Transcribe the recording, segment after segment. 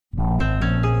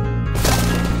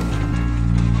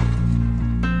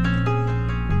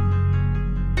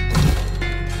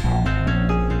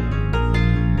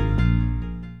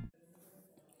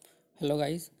Hello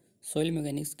guys. Soil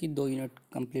mechanics की 2 unit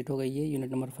complete हो गई है।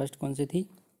 यूनिट नंबर फर्स्ट कौन सी थी?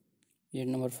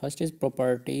 Unit number first is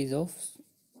properties of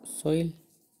soil.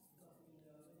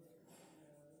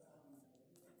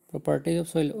 Properties of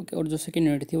soil, okay. और जो सेकंड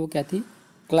यूनिट थी वो क्या थी?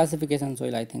 Classification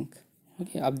soil, I think.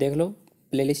 Okay, आप देख लो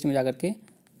प्लेलिस्ट में जाकर के,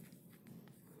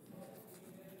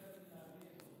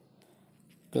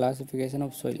 क्लासिफिकेशन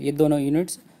ऑफ सॉइल। ये दोनों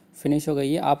यूनिट्स फिनिश हो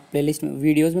गई है। आप प्लेलिस्ट में,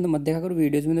 वीडियोस में तो मत देखा करो।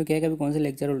 वीडियोस में तो क्या है, कभी कौन से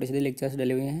लेक्चर उल्टे सीधे लेक्चर्स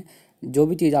डले हुए हैं। जो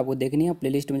भी चीज़ आपको देखनी है आप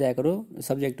प्लेलिस्ट में जाया करो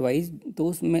सब्जेक्ट वाइज, तो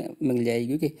उसमें मिल जाएगी।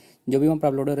 क्योंकि जो भी वहाँ पर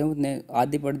अपलोड हो रहे हैं उतने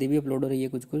आधी पर्दी भी अपलोड हो रही है,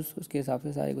 कुछ कुछ उसके हिसाब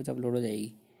से सारे कुछ अपलोड हो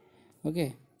जाएगी। Okay,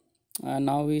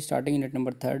 now we starting unit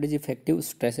number third is effective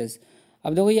stresses.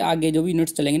 अब देखो ये आगे जो भी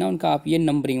यूनिट्स चलेंगे ना उनका आप ये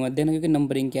नंबरिंग मत देना, क्योंकि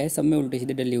नंबरिंग क्या है, सब में उल्टी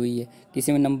सीधी डली हुई है।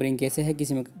 किसी में नंबरिंग कैसे है,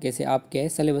 किसी में कैसे। आप क्या है,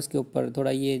 सिलेबस के ऊपर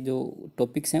थोड़ा, ये जो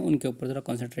टॉपिक्स हैं उनके ऊपर थोड़ा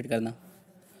कॉन्सेंट्रेट करना।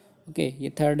 ओके, ये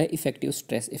थर्ड है इफेक्टिव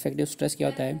स्ट्रेस। इफेक्टिव स्ट्रेस क्या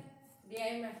होता है?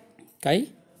 काई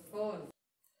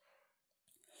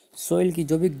सोइल की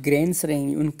जो भी ग्रेन्स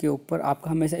रहेंगी उनके ऊपर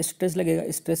आपका हमेशा स्ट्रेस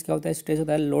लगेगा। स्ट्रेस क्या होता है? स्ट्रेस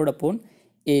होता है लोड अपॉन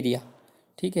एरिया।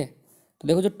 ठीक है, तो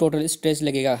देखो जो टोटल स्ट्रेस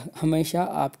लगेगा हमेशा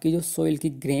आपकी जो सोइल की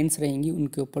ग्रेन्स रहेंगी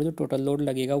उनके ऊपर जो टोटल लोड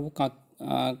लगेगा वो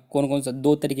कौन कौन सा,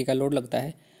 2 तरीके का लोड लगता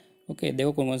है। ओके,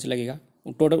 देखो कौन कौन सा लगेगा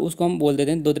टोटल, उसको हम बोल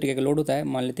देते हैं 2 तरीके का लोड होता है।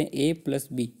 मान लेते हैं ए प्लस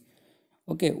बी।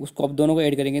 ओके, उसको अब दोनों को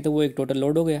ऐड करेंगे तो वो एक टोटल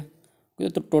लोड हो गया।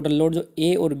 तो टोटल लोड जो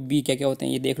ए और बी क्या क्या होते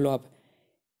हैं ये देख लो आप।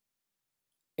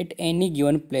 At any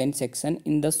given plane section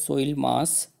in the soil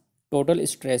mass total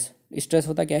stress, stress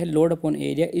होता क्या है? Load upon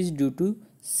area is due to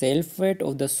self weight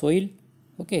of the soil.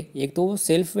 Okay, एक तो वो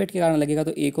सेल्फ वेट के कारण लगेगा,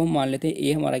 तो ए को हम मान लेते हैं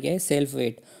ए हमारा क्या है? Self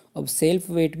weight. अब सेल्फ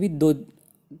वेट भी 2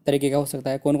 तरीके का हो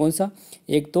सकता है। कौन कौन सा?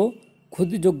 एक तो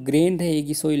खुद जो ग्रेन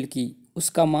रहेगी सोइल की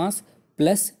उसका मास,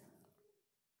 प्लस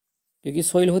क्योंकि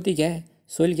सोइल होती क्या है?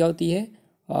 सोइल क्या होती है?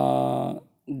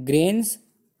 Grains,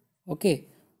 okay,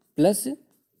 plus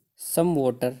some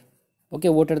water. Okay,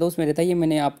 water तो उसमें रहता है। ये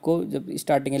मैंने आपको जब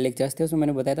स्टार्टिंग के लेक्चर्स थे उसमें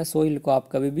मैंने बताया था, सोइल को आप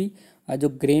कभी भी जो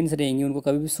ग्रेन्स रहेंगी उनको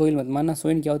कभी भी सोइल मत मानना।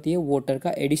 सोइल क्या होती है? वाटर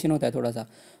का एडिशन होता है थोड़ा सा।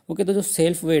 ओके, तो जो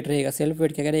सेल्फ वेट रहेगा, सेल्फ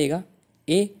वेट क्या रहेगा?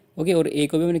 ए। ओके, और ए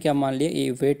को भी मैंने क्या मान लिया? ए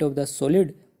weight of the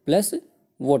solid plus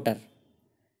water.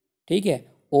 ठीक है,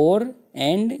 और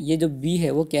एंड ये जो बी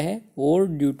है वो क्या है? और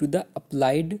due to the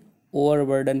applied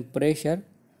overburden pressure,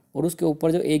 और उसके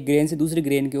ऊपर जो एक ग्रेन से दूसरी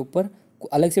ग्रेन के ऊपर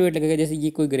अलग से वेट लगेगा। जैसे ये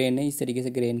कोई ग्रेन है, इस तरीके से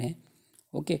ग्रेन है।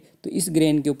 ओके, तो इस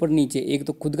ग्रेन के ऊपर नीचे एक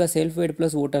तो खुद का सेल्फ वेट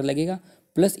प्लस वाटर लगेगा,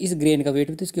 प्लस इस ग्रेन का वेट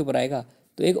भी तो इसके ऊपर आएगा,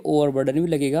 तो एक ओवरबर्डन भी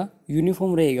लगेगा।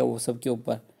 यूनिफॉर्म रहेगा वो सबके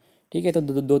ऊपर। ठीक है, तो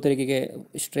दो तरीके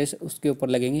के स्ट्रेस उसके ऊपर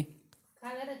लगेंगे।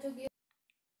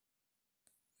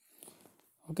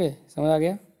 ओके, समझ आ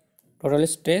गया? Total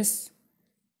stress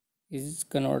is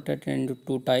converted into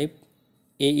two type.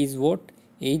 A is what?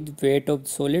 A is weight of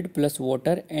solid plus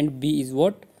water, and B is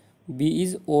what? B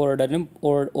is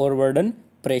overburden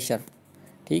pressure.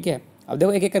 ठीक है, अब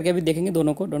देखो एक एक करके भी देखेंगे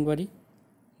दोनों को, डोंट वरी।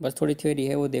 बस थोड़ी थ्योरी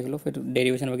है वो देख लो, फिर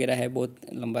डेरिवेशन वगैरह है, बहुत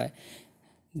लंबा है।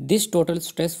 This total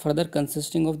stress further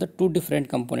consisting of the 2 different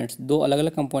components, 2 अलग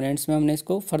अलग कंपोनेंट्स में हमने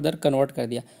इसको फर्दर कन्वर्ट कर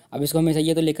दिया। अब इसको हमेशा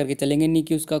ये तो लेकर के चलेंगे नहीं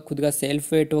कि उसका खुद का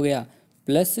सेल्फ वेट हो गया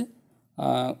प्लस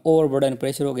ओवरबर्डन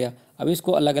प्रेशर हो गया। अब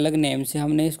इसको अलग अलग नेम से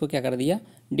हमने इसको क्या कर दिया?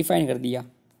 डिफाइन कर दिया।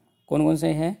 कौन कौन से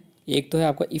हैं? एक तो है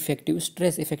आपका इफेक्टिव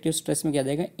स्ट्रेस। इफेक्टिव स्ट्रेस में क्या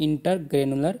जाएगा? Inter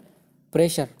granular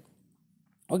pressure.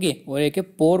 ओके, और एक है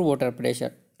पोर वाटर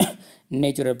प्रेशर,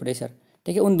 नेचुरल प्रेशर।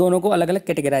 ठीक है, उन दोनों को अलग अलग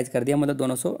कैटेगराइज कर दिया, मतलब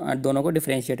दोनों को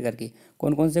डिफ्रेंशिएट करके।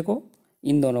 कौन कौन से को?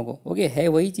 इन दोनों को। ओके, है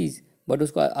वही चीज़, बट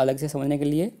उसको अलग से समझने के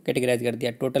लिए कैटेगराइज कर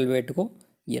दिया। टोटल वेट को,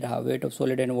 ये रहा weight of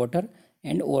solid and water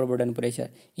and overburden pressure,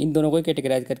 इन दोनों को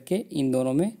कैटेगराइज करके इन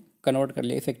दोनों में कन्वर्ट कर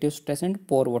लिया, effective stress and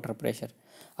pour water pressure.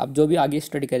 अब जो भी आगे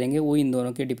स्टडी करेंगे वो इन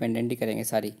दोनों के डिपेंडेंट ही करेंगे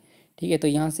सारी। ठीक है, तो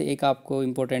यहाँ से एक आपको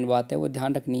इंपॉर्टेंट बात है वो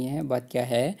ध्यान रखनी है। बात क्या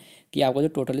है कि आपको जो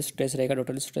टोटल स्ट्रेस रहेगा,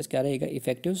 टोटल स्ट्रेस क्या रहेगा?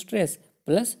 इफेक्टिव स्ट्रेस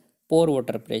प्लस पोर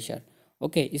वाटर प्रेशर।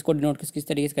 ओके, इसको डिनोट किस किस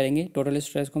तरीके से करेंगे? टोटल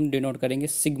स्ट्रेस को हम डिनोट करेंगे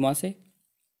सिग्मा से।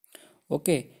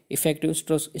 ओके, इफेक्टिव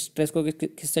स्ट्रेस को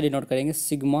किससे डिनोट करेंगे?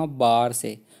 सिग्मा बार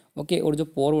से। ओके, और जो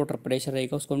पोर वाटर प्रेशर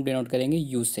रहेगा उसको हम डिनोट करेंगे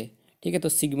यू से। ठीक है, तो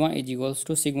sigma is equals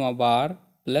to sigma bar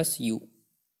plus you,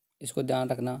 इसको ध्यान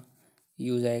रखना,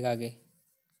 यू जाएगा आगे।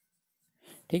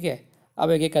 ठीक है,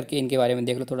 अब एक एक करके इनके बारे में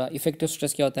देख लो थोड़ा। इफेक्टिव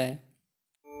स्ट्रेस क्या होता है?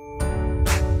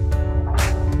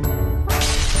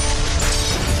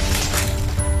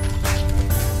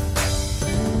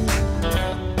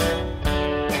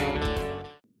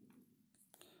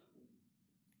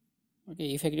 ओके,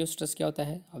 इफेक्टिव स्ट्रेस क्या होता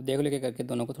है? अब देख लो क्या करके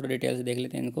दोनों को थोड़ा डिटेल से देख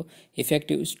लेते हैं इनको।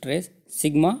 इफेक्टिव स्ट्रेस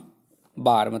सिग्मा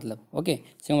बार मतलब, okay,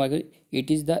 sigma bar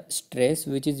it is the stress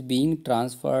which is being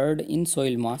transferred in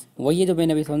soil मास। वही है जो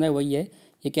मैंने अभी समझा है, वही है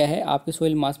ये क्या है, आपके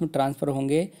सोइल मास में ट्रांसफर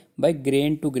होंगे बाय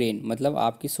ग्रेन टू ग्रेन। मतलब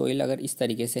आपकी सोइल अगर इस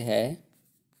तरीके से है,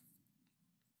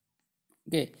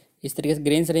 ओके, इस तरीके से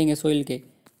ग्रेन्स रहेंगे सोइल के,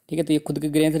 ठीक है, तो ये खुद के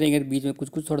ग्रेन्स रहेंगे, बीच में कुछ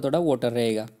कुछ थोड़ा थोड़ा वाटर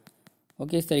रहेगा,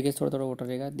 ओके, इस तरीके से थोड़ा थोड़ा वाटर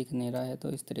रहेगा, दिख नहीं रहा है तो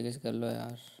इस तरीके से कर लो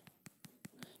यार,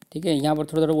 ठीक है, यहाँ पर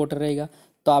थोड़ा थोड़ा वाटर रहेगा।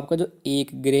 तो आपका जो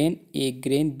एक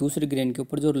ग्रेन दूसरे ग्रेन के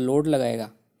ऊपर जो लोड लगाएगा,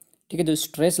 ठीक है, जो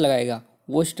स्ट्रेस लगाएगा,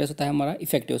 वो स्ट्रेस होता है हमारा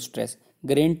effective stress.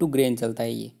 Grain to grain चलता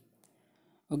है ये,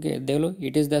 ओके, देख लो,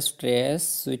 it is the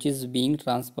stress which is being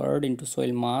transferred into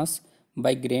soil mass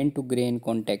by grain to grain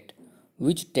contact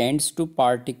which tends to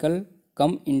particle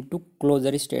come into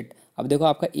closure state. अब देखो,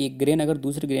 आपका एक ग्रेन अगर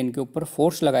दूसरे ग्रेन के ऊपर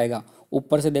फोर्स लगाएगा,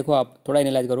 ऊपर से देखो, आप थोड़ा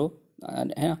एनालाइज करो,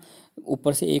 है ना,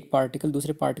 ऊपर से एक पार्टिकल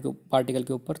दूसरे पार्टिकल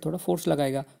के ऊपर थोड़ा फोर्स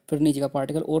लगाएगा, फिर नीचे का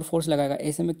पार्टिकल और फोर्स लगाएगा,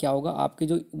 ऐसे में क्या होगा, आपके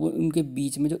जो वो उनके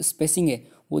बीच में जो स्पेसिंग है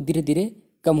वो धीरे धीरे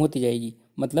कम होती जाएगी।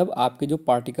 मतलब आपके जो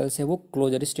पार्टिकल्स है वो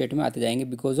क्लोजर स्टेट में आते जाएंगे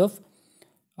बिकॉज ऑफ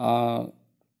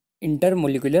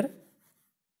इंटरमोलिकुलर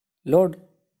लोड,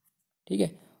 ठीक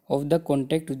है, of the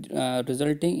contact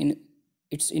resulting in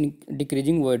it's in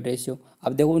decreasing void ratio.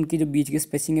 अब देखो, उनकी जो बीच की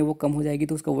स्पेसिंग है वो कम हो जाएगी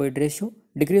तो उसका वॉइड रेशियो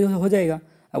डिक्रीज हो जाएगा।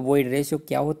 अब वॉइड रेशियो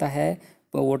क्या होता है,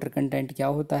 वाटर कंटेंट क्या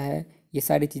होता है, ये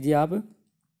सारी चीज़ें आप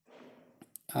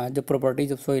जो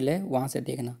प्रॉपर्टीज ऑफ सोइल है वहाँ से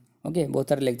देखना, ओके, बहुत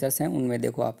सारे लेक्चर्स हैं उनमें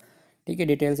देखो आप, ठीक है,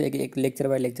 डिटेल से एक लेक्चर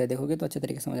बाय लेक्चर देखोगे तो अच्छे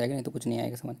तरीके से समझ आएगा, नहीं तो कुछ नहीं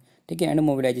आएगा समझ, ठीक है। And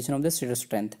mobilisation of the state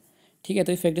strength, ठीक है,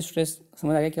 तो इफेक्टिव स्ट्रेस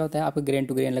समझ आ गया क्या होता है, आपका ग्रेन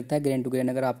टू ग्रेन लगता है, ग्रेन टू ग्रेन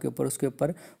अगर आपके ऊपर उसके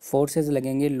ऊपर फोर्सेज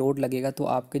लगेंगे, लोड लगेगा, तो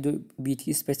आपके जो बीच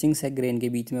की स्पेसिंग्स है ग्रेन के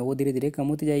बीच में वो धीरे धीरे कम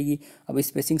होती जाएगी। अब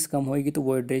स्पेसिंग्स कम होएगी तो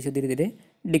वॉइड रेशियो धीरे धीरे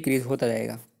डिक्रीज होता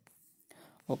जाएगा,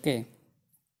 okay.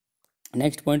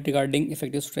 Next point regarding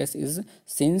effective stress is,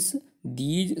 since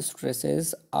these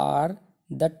stresses are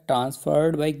the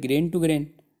transferred by grain to grain,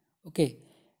 okay,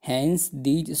 hence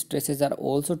these stresses are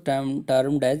also termed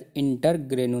as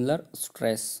intergranular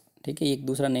stress, ठीक है, एक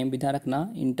दूसरा नेम भी ध्यान रखना,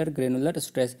 इंटरग्रेनुलर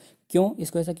स्ट्रेस। क्यों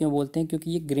इसको ऐसा क्यों बोलते हैं,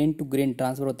 क्योंकि ये ग्रेन टू ग्रेन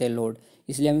ट्रांसफर होते हैं लोड,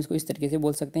 इसलिए हम इसको इस तरीके से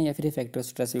बोल सकते हैं, या फिर इफेक्टिव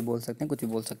स्ट्रेस भी बोल सकते हैं, कुछ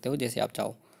भी बोल सकते हो जैसे आप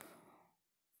चाहो,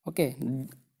 ओके,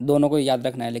 दोनों को याद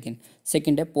रखना है। लेकिन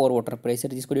सेकंड है पोर वाटर प्रेशर,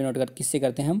 जिसको डिनोट कर किससे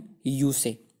करते हैं हम, यू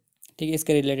से, ठीक है,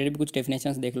 इसके रिलेटेड भी कुछ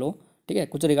डेफिनेशंस देख लो, ठीक है,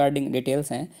 कुछ रिगार्डिंग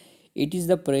डिटेल्स हैं। It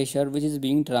is the pressure which is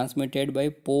being transmitted by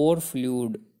pour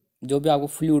fluid, जो भी आपको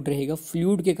फ्लूइड रहेगा,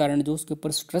 फ्लूइड के कारण जो उसके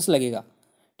ऊपर स्ट्रेस लगेगा,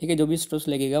 ठीक है, जो भी स्ट्रेस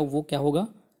लगेगा वो क्या होगा,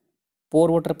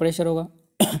 पोर वाटर प्रेशर होगा,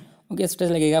 ओके, स्ट्रेस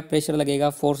लगेगा, प्रेशर लगेगा,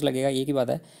 फोर्स लगेगा, एक ही बात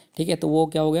है, ठीक है, तो वो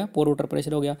क्या हो गया, पोर वाटर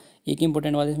प्रेशर हो गया। एक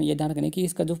इंपॉर्टेंट बात इसमें ये ध्यान रखने की,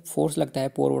 इसका जो फोर्स लगता है,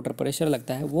 पोर वाटर प्रेशर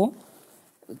लगता है, वो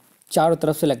चारों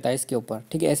तरफ से लगता है इसके ऊपर,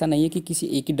 ठीक है, ऐसा नहीं है कि किसी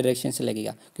एक ही डायरेक्शन से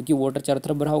लगेगा, क्योंकि वाटर चारों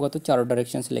तरफ भरा होगा तो चारों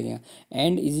डायरेक्शन से लगेगा।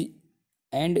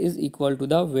 And is equal to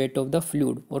the weight of the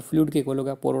fluid, और फ्लूइड के इक्वल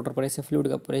होगा, पोर वाटर प्रेशर फ्लूइड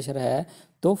का प्रेशर है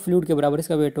तो फ्लूइड के बराबर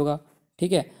इसका वेट होगा,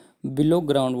 ठीक है, below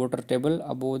ground water table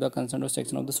above the concern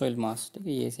section of the soil मास, ठीक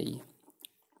है, ये सही है।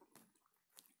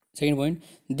 Second point,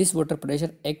 this water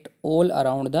pressure act all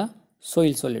around the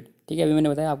soil solid, ठीक है, अभी मैंने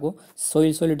बताया आपको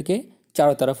सोइल सॉलिड के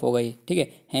चारों तरफ होगा ये, ठीक है,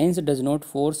 hence does not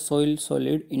force soil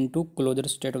solid into closure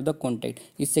state of the contact.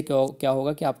 इससे क्या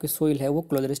होगा कि आपकी सोइल है वो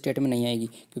क्लोजर स्टेट में नहीं आएगी,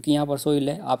 क्योंकि यहाँ पर सोइल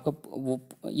है आपका, वो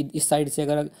इस साइड से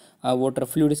अगर वाटर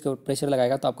फ्लूइड इसके ऊपर प्रेशर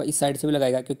लगाएगा तो आपका इस साइड से भी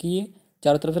लगाएगा, क्योंकि ये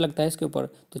चारों तरफ से लगता है इसके ऊपर,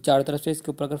 तो चारों तरफ से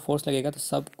इसके ऊपर अगर फोर्स लगेगा तो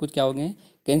सब कुछ क्या होंगे,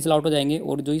 कैंसिल आउट हो जाएंगे,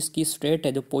 और जो इसकी स्टेट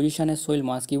है, जो पोजीशन है सोइल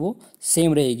मास की, वो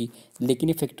सेम रहेगी। लेकिन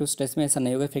इफेक्टिव स्ट्रेस में ऐसा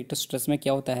नहीं होगा। इफेक्टिव स्ट्रेस में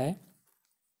क्या होता है,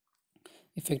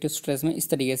 इफेक्टिव स्ट्रेस में इस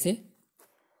तरीके से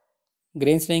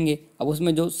ग्रेन्स रहेंगे, अब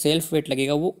उसमें जो सेल्फ वेट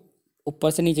लगेगा वो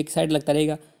ऊपर से नीचे की साइड लगता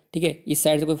रहेगा, ठीक है, इस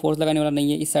साइड से कोई फोर्स लगाने वाला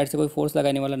नहीं है, इस साइड से कोई फोर्स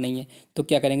लगाने वाला नहीं है, तो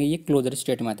क्या करेंगे, ये क्लोजर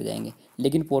स्टेट में आते जाएंगे।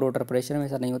 लेकिन पोर वाटर प्रेशर में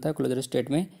ऐसा नहीं होता है, क्लोजर स्टेट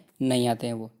में नहीं आते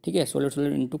हैं वो, ठीक है, solid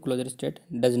solid into closure state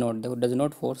does not, देखो, does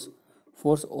not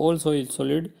force all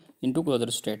solid into closure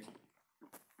state,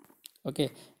 okay.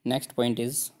 Next point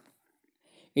is,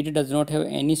 it does not have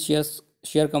any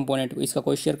share component, इसका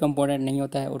कोई शेयर कंपोनेंट नहीं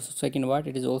होता है। और second word,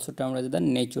 it is also termed as the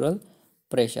natural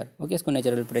pressure, okay, इसको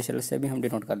natural pressure से भी हम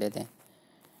डिनोट कर देते हैं,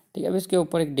 ठीक है। अब इसके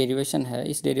ऊपर एक डेरिवेशन है,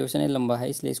 इस डेरिवेशन ये लंबा है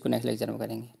इसलिए इसको नेक्स्ट लेक्चर में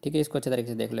करेंगे, ठीक है, इसको अच्छे तरीके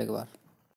से देख लो एक बार।